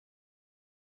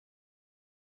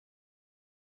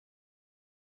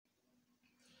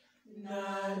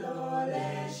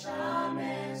Nalolesha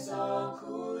meso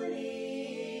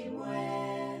kulimwe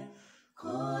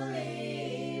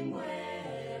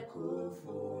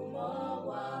kufumo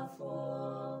wafo.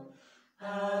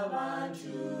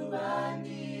 Abantu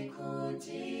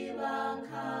bandikuti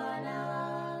bankana,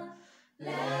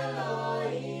 lelo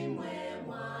imwe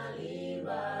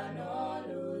mwaliba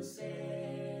noluse.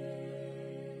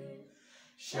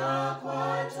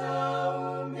 Shakwata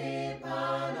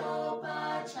umipano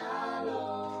pachalo,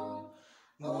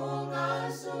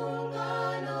 ungasungano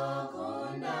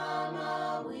kundama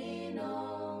wino,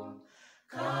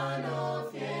 kano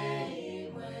fye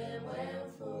imwe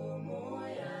mfumu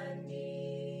yandi.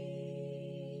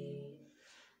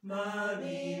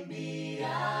 Mabimbi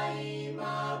ai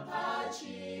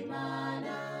mapachimana,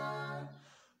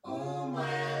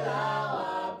 umwela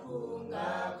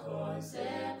wapunga konse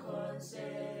konse.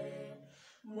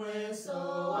 Mweso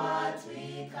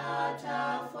watwikata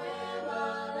fwe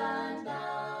balanda,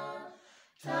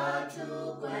 tatu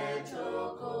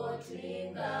kwetoko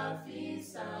twinga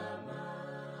fisama.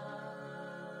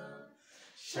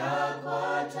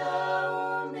 Shakwata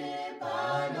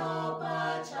umipano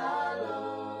pachalo,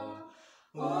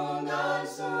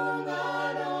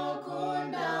 ungasungano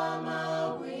kundama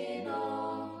wino,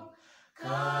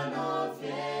 kano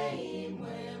fye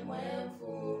imwe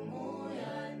mfumu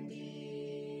yandi.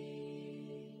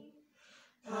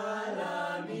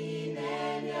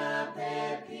 Palaminenya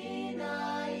pepina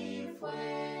ifwe,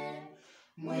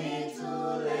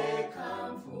 mwitule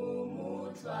kamfumu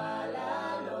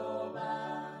twalaloba,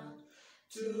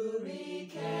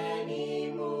 turikeni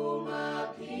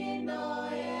mumapindo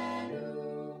yenu,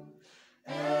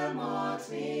 emo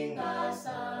twinga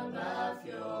sanga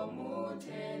fyo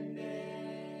mutende.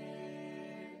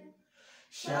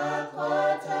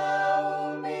 Shakwata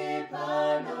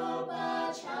umipano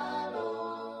pachalo,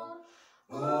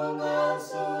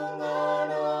 ungasungano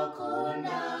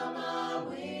kundama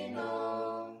wino,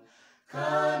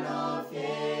 kano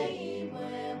fye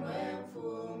imwe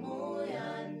mfumu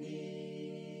yandi.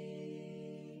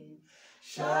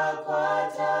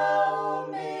 Shakwata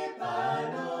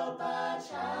umipano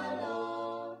pachalo,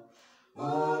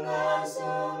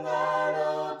 ungasungano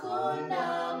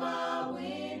kundama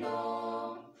wino,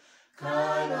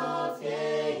 kano fye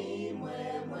imwe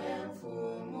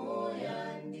mfumu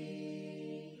yandi.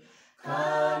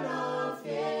 Kano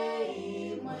fye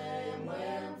imwe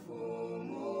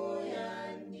mfumu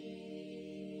yandi.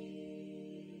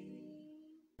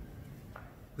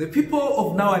 The people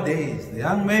of nowadays, the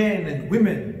young men and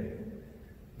women,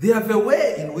 they have a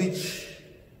way in which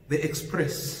they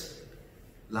express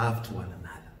love to one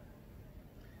another.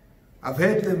 I've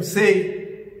heard them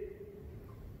say,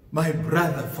 my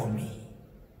brother for me,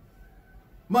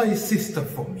 my sister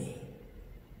for me,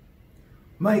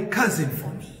 my cousin for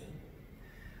me.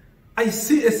 I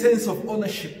see a sense of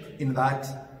ownership in that,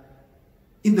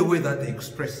 in the way that they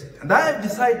express it. And I have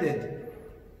decided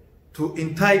to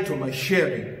entitle my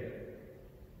sharing,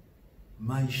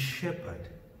 my shepherd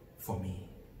for me.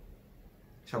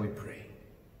 Shall we pray?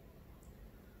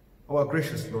 Our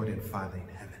gracious Lord and Father in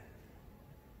heaven,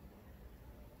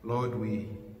 Lord, we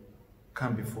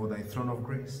come before thy throne of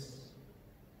grace,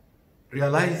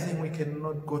 realizing we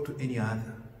cannot go to any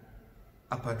other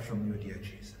apart from you, dear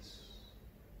Jesus.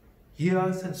 Hear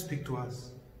us and speak to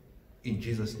us. In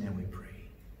Jesus' name we pray.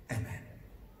 Amen.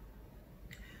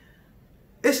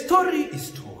 A story is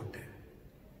told.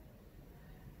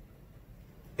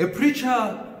 A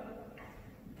preacher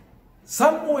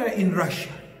somewhere in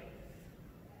Russia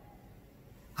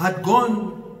had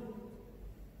gone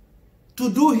to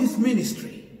do his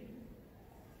ministry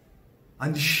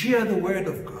and share the word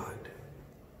of God.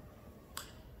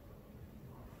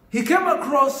 He came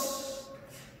across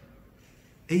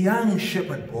a young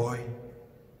shepherd boy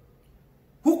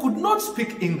who could not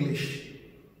speak English,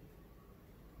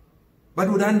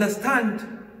 but would understand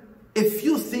a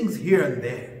few things here and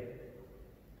there,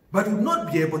 but would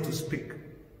not be able to speak.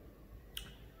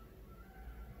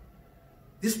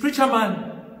 This preacher man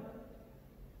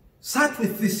sat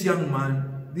with this young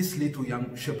man, this little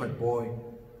young shepherd boy,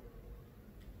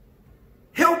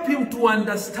 help him to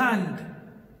understand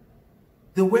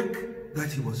the work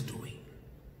that he was doing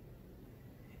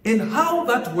and how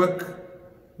that work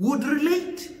would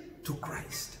relate to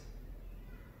Christ.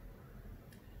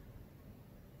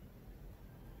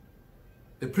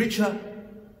 The preacher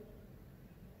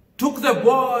took the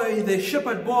boy, the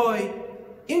shepherd boy,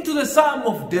 into the Psalm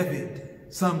of David,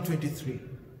 Psalm 23,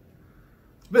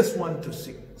 verse 1 to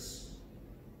 6.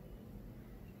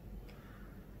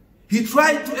 He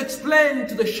tried to explain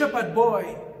to the shepherd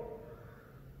boy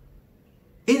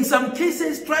In some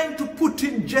cases, trying to put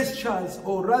in gestures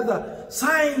or rather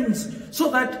signs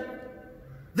so that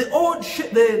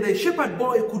the shepherd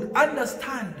boy could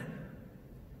understand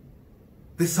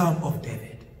the Psalm of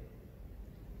David.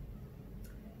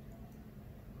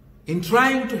 In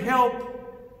trying to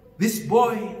help this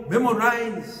boy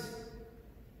memorize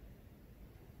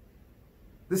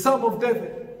the Psalm of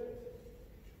David,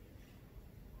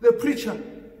 the preacher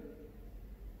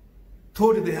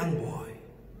told the young boy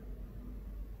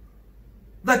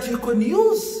that you can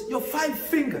use your 5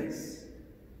 fingers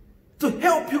to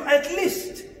help you at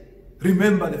least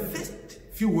remember the first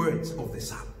few words of the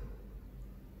psalm.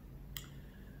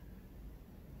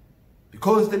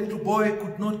 Because the little boy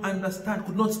could not understand,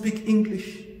 could not speak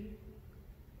English,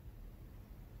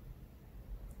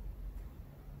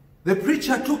 the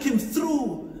preacher took him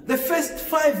through the first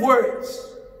 5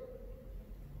 words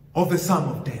of the Psalm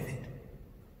of David.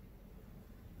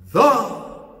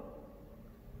 The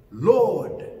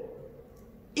Lord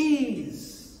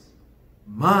is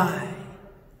my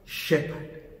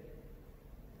shepherd.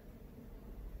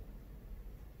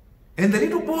 And the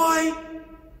little boy,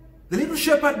 the little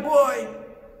shepherd boy,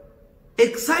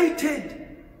 excited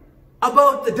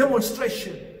about the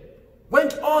demonstration,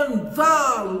 went on,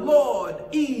 the Lord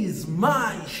is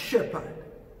my shepherd.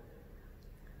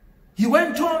 He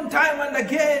went on time and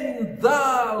again,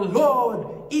 the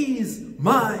Lord is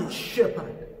my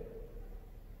shepherd.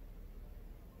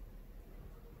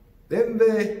 Then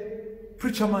the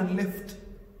preacher man left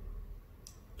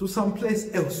to some place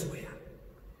elsewhere.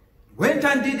 Went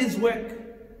and did his work.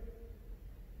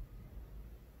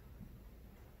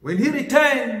 When he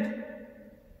returned,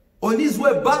 on his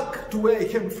way back to where he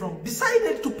came from,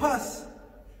 decided to pass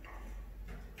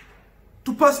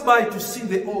by to see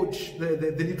the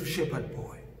little shepherd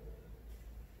boy.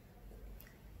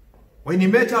 When he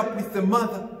met up with the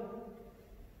mother,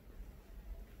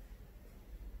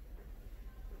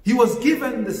 he was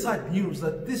given the sad news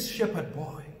that this shepherd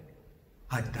boy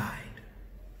had died.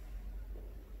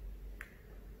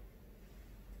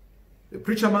 The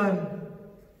preacher man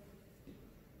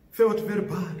felt very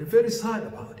bad, very sad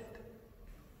about it.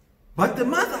 But the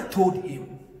mother told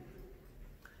him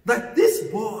that this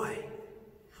boy,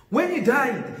 when he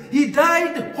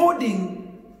died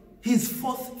holding his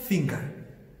 4th finger.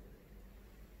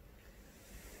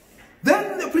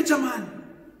 Then the preacher man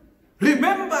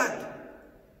remembered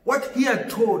what he had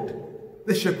told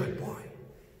the shepherd boy.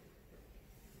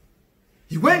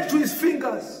 He went to his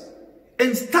fingers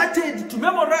and started to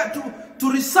memorize,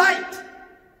 to recite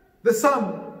the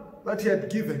psalm that he had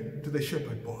given to the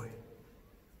shepherd boy.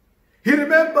 He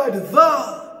remembered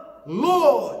the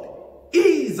Lord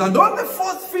is, and on the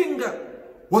 4th finger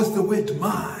was the word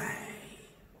my.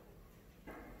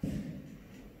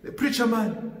 The preacher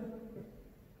man,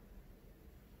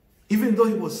 even though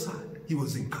he was sad, he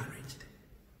was encouraged.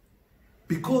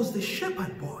 Because the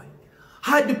shepherd boy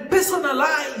had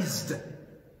personalized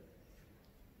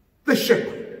the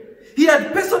shepherd. He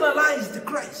had personalized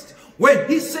Christ when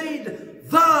he said,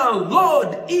 the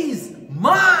Lord is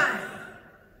my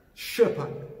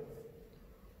shepherd.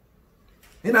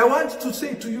 And I want to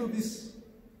say to you this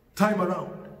time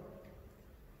around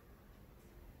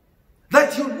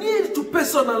that you need to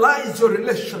personalize your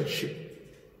relationship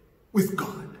with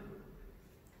God.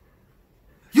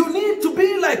 You need to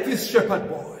be like this shepherd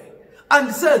boy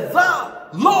and say, the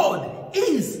Lord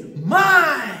is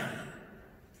my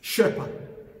shepherd.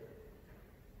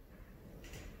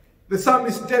 The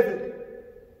psalmist David,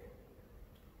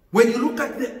 when you look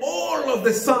at all of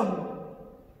the psalm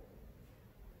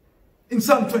in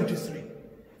Psalm 23,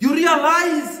 you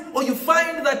realize or you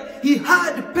find that he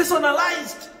had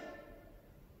personalized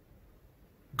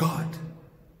God.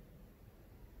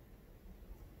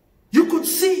 You could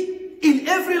see in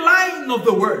every line of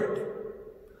the word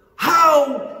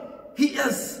how he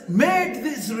has made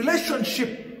this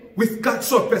relationship with God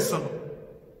so personal.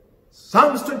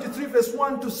 Psalms 23 verse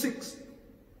 1 to 6.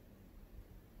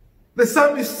 The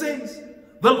psalmist says,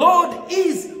 the Lord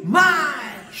is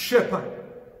my shepherd.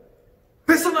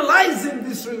 Personalizing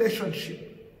this relationship.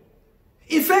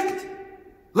 In fact,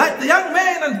 like the young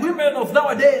men and women of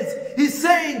nowadays, he's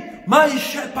saying, my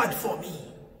shepherd for me.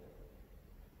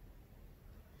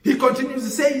 He continues, he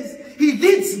says, he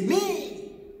leads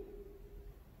me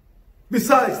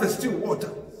besides the still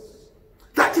waters.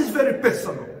 That is very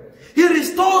personal. He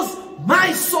restores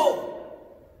my soul.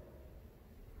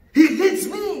 He leads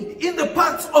me in the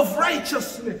paths of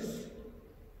righteousness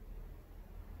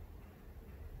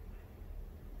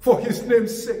for his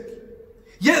name's sake.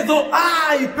 Yet though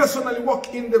I personally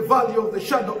walk in the valley of the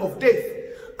shadow of death,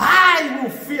 I will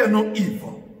fear no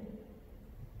evil.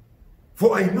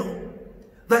 For I know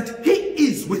that he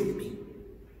is with me.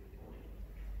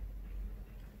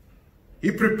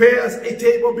 He prepares a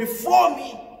table before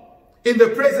me in the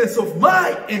presence of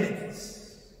my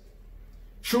enemies.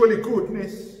 Surely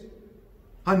goodness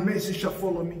and mercy shall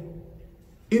follow me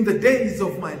in the days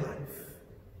of my life,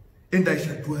 and I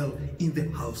shall dwell in the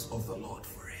house of the Lord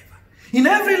forever. In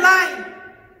every line,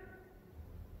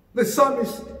 the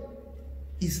psalmist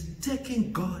is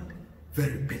taking God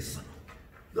very personal.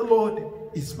 The Lord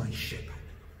is my shepherd.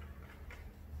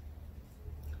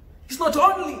 It's not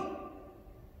only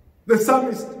the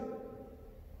psalmist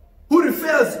who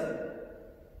refers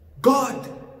God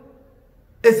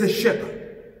as a shepherd.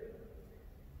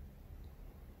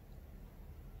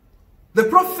 The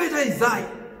prophet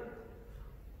Isaiah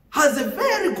has a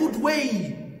very good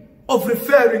way of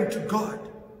referring to God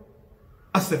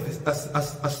as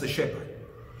the shepherd.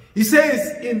 He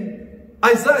says in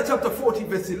Isaiah chapter 40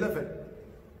 verse 11,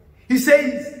 he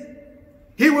says,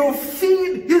 he will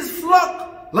feed his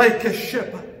flock like a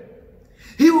shepherd.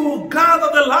 He will gather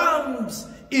the lambs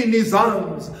in his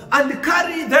arms and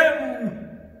carry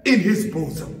them in his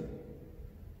bosom,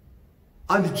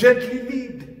 and gently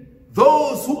lead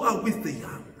those who are with the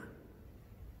young.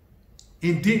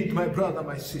 Indeed, my brother,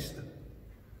 my sister,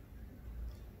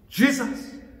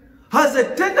 Jesus has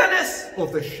a tenderness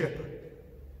of the shepherd.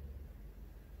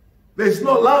 There is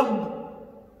no lamb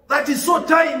that is so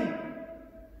tiny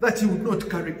that he would not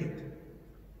carry it.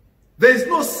 There is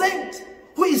no saint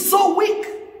who is so weak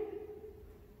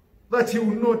that he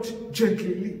will not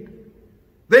gently lead.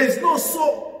 There is no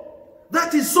soul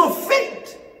that is so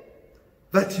faint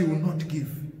that he will not give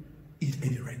it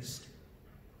any rest.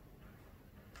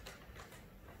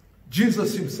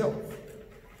 Jesus himself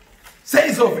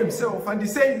says of himself, and he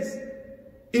says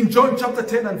in John chapter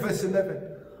 10 and verse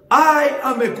 11, I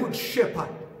am a good shepherd.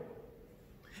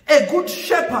 A good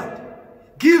shepherd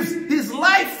gives his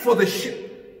life for the sheep.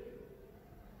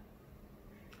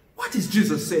 What is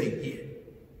Jesus saying here?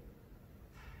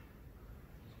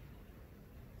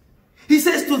 He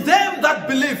says to them that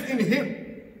believe in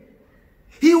him,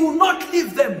 he will not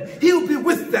leave them, he will be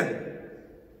with them.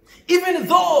 Even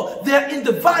though they are in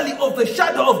the valley of the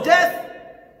shadow of death,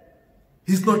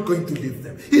 he's not going to leave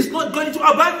them. He's not going to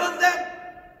abandon them.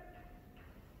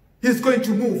 He's going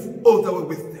to move all the way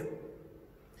with them.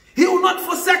 He will not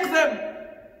forsake them.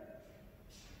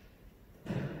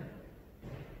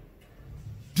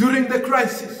 During the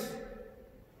crisis,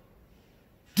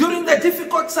 during the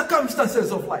difficult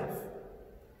circumstances of life,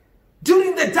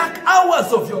 during the dark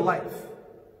hours of your life,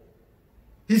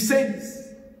 he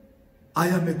says, I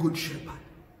am a good shepherd.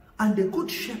 And a good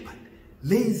shepherd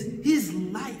lays his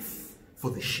life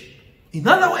for the sheep. In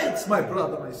other words, my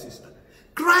brother, my sister,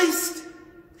 Christ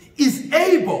is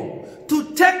able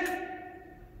to take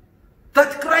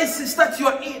that crisis that you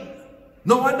are in.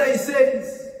 No wonder he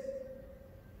says,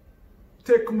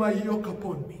 take my yoke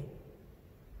upon me,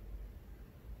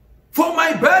 for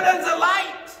my burdens are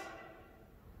light.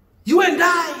 You and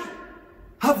I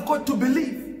have got to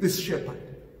believe this shepherd.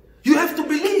 You have to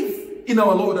believe in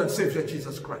our Lord and Savior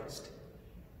Jesus Christ.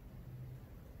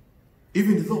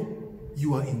 Even though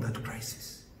you are in that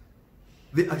crisis,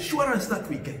 the assurance that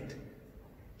we get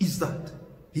is that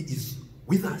he is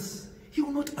with us. He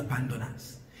will not abandon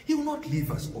us. He will not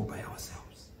leave us all by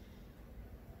ourselves.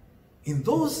 In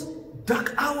those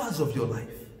dark hours of your life,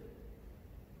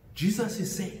 Jesus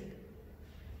is saying,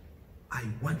 I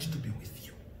want to be with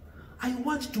you. I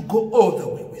want to go all the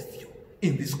way with you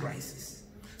in this crisis,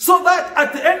 so that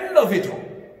at the end of it all,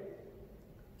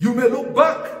 you may look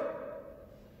back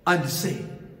and say,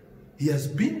 he has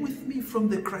been with me from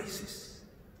the crisis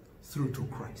through to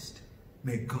Christ.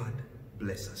 May God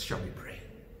bless us. Shall we pray?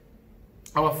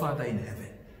 Our Father in heaven,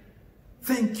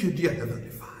 thank you, dear Heavenly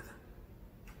Father,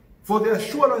 for the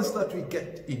assurance that we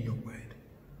get in your word,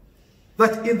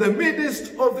 that in the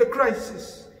midst of the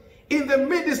crisis, in the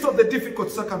midst of the difficult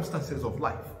circumstances of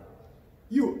life,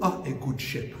 you are a good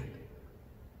shepherd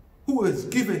who has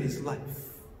given his life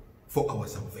for our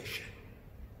salvation.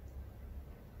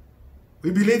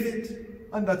 We believe it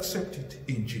and accept it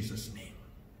in Jesus' name.